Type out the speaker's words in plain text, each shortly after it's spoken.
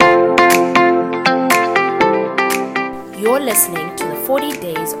You're listening to the 40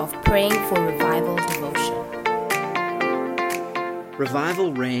 Days of Praying for Revival devotion.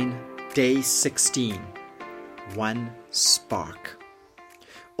 Revival Rain, Day 16. One spark.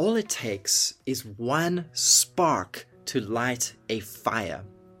 All it takes is one spark to light a fire.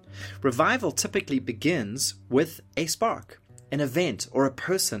 Revival typically begins with a spark, an event or a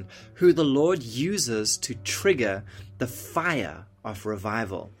person who the Lord uses to trigger the fire of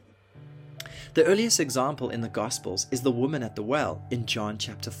revival. The earliest example in the Gospels is the woman at the well in John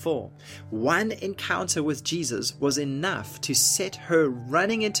chapter 4. One encounter with Jesus was enough to set her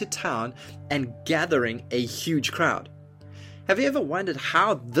running into town and gathering a huge crowd. Have you ever wondered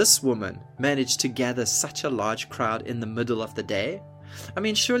how this woman managed to gather such a large crowd in the middle of the day? I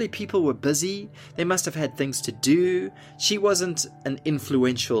mean, surely people were busy. They must have had things to do. She wasn't an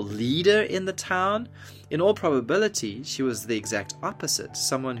influential leader in the town. In all probability, she was the exact opposite,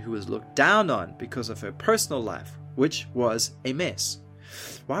 someone who was looked down on because of her personal life, which was a mess.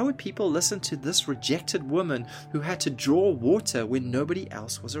 Why would people listen to this rejected woman who had to draw water when nobody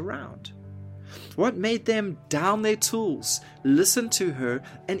else was around? What made them down their tools, listen to her,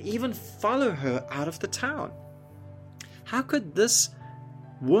 and even follow her out of the town? How could this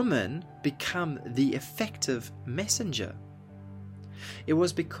woman become the effective messenger? It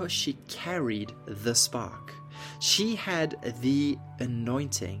was because she carried the spark. She had the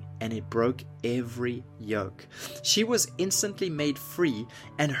anointing and it broke every yoke. She was instantly made free,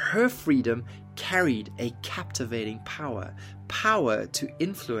 and her freedom carried a captivating power to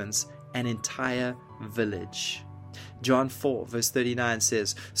influence an entire village. John 4 verse 39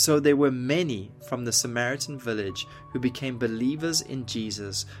 says, "So there were many from the Samaritan village who became believers in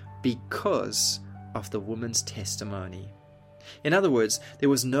Jesus because of the woman's testimony." In other words, there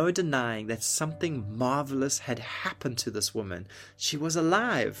was no denying that something marvelous had happened to this woman. She was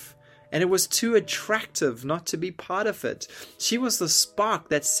alive, and it was too attractive not to be part of it. She was the spark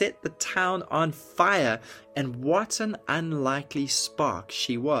that set the town on fire, and what an unlikely spark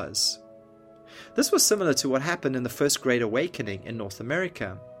she was. This was similar to what happened in the First Great Awakening in North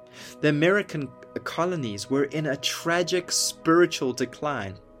America. The American colonies were in a tragic spiritual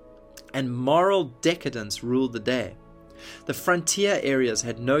decline, and moral decadence ruled the day. The frontier areas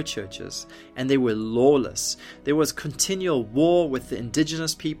had no churches, and they were lawless. There was continual war with the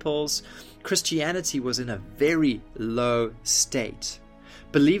indigenous peoples. Christianity was in a very low state.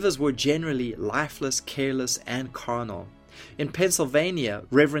 Believers were generally lifeless, careless, and carnal. In Pennsylvania,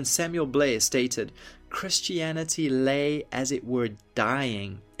 Reverend Samuel Blair stated, "Christianity lay as it were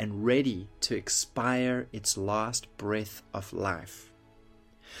dying and ready to expire its last breath of life."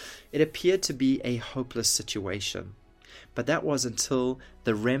 It appeared to be a hopeless situation, but that was until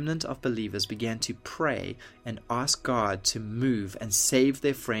the remnant of believers began to pray and ask God to move and save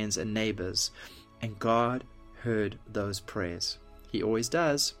their friends and neighbors, and God heard those prayers. He always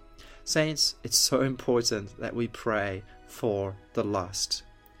does. Saints, it's so important that we pray for the lost.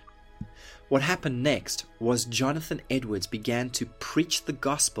 What happened next was Jonathan Edwards began to preach the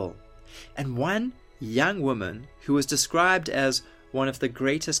gospel, and one young woman who was described as one of the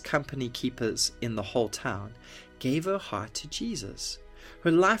greatest company keepers in the whole town gave her heart to Jesus.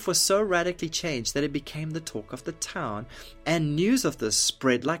 Her life was so radically changed that it became the talk of the town, and news of this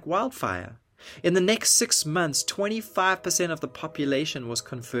spread like wildfire. In the next 6 months, 25% of the population was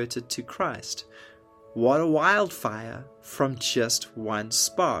converted to Christ. What a wildfire from just one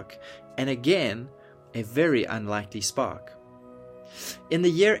spark, and again, a very unlikely spark. In the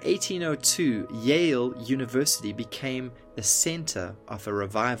year 1802, Yale University became the center of a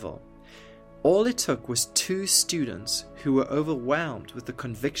revival. All it took was 2 students who were overwhelmed with the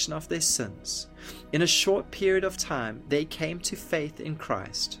conviction of their sins. In a short period of time, they came to faith in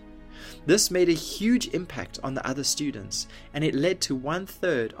Christ. This made a huge impact on the other students, and it led to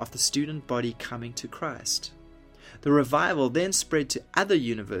 1/3 of the student body coming to Christ. The revival then spread to other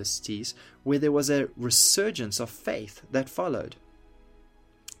universities, where there was a resurgence of faith that followed.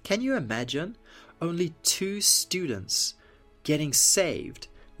 Can you imagine? Only 2 students getting saved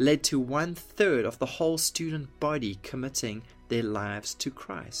led to 1/3 of the whole student body committing their lives to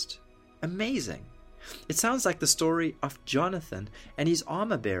Christ. Amazing. It sounds like the story of Jonathan and his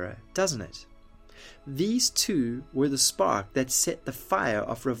armor bearer, doesn't it? These 2 were the spark that set the fire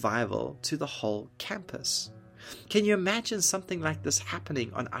of revival to the whole campus. Can you imagine something like this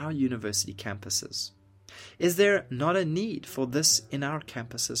happening on our university campuses? Is there not a need for this in our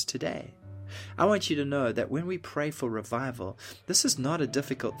campuses today? I want you to know that when we pray for revival, this is not a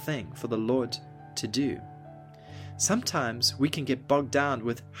difficult thing for the Lord to do. Sometimes we can get bogged down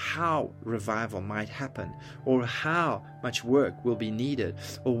with how revival might happen, or how much work will be needed,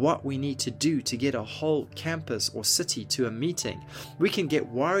 or what we need to do to get a whole campus or city to a meeting. We can get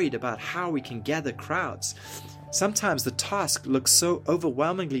worried about how we can gather crowds. Sometimes the task looks so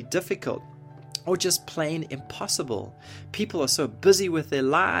overwhelmingly difficult, or just plain impossible. People are so busy with their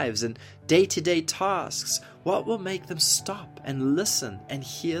lives and day-to-day tasks. What will make them stop and listen and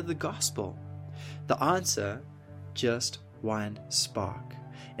hear the gospel? The answer: just one spark,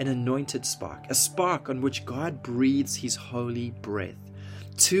 an anointed spark, a spark on which God breathes His holy breath.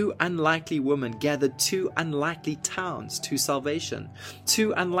 Two unlikely women gathered two unlikely towns to salvation.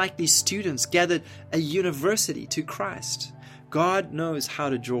 Two unlikely students gathered a university to Christ. God knows how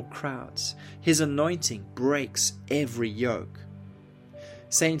to draw crowds. His anointing breaks every yoke.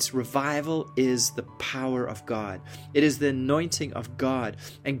 Saints, revival is the power of God. It is the anointing of God,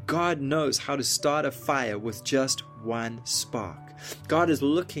 and God knows how to start a fire with just one spark. God is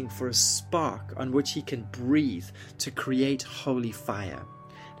looking for a spark on which He can breathe to create holy fire.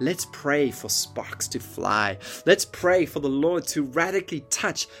 Let's pray for sparks to fly. Let's pray for the Lord to radically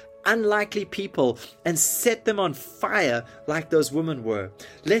touch unlikely people and set them on fire like those women were.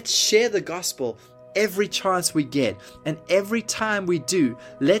 Let's share the gospel every chance we get, and every time we do,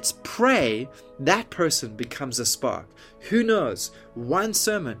 let's pray that person becomes a spark. Who knows? One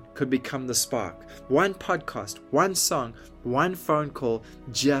sermon could become the spark. One podcast, one song, one phone call,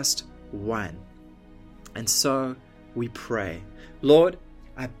 just one. And so we pray. Lord,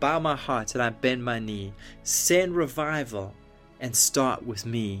 I bow my heart and I bend my knee. Send revival and start with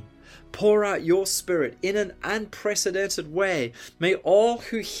me. Pour out your Spirit in an unprecedented way. May all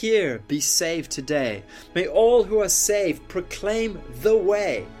who hear be saved today. May all who are saved proclaim the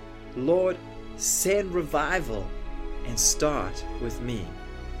way. Lord, send revival and start with me.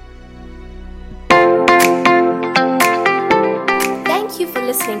 Thank you for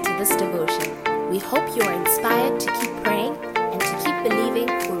listening to this devotion. We hope you are inspired to keep praying and to keep believing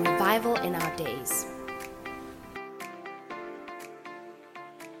for revival in our days.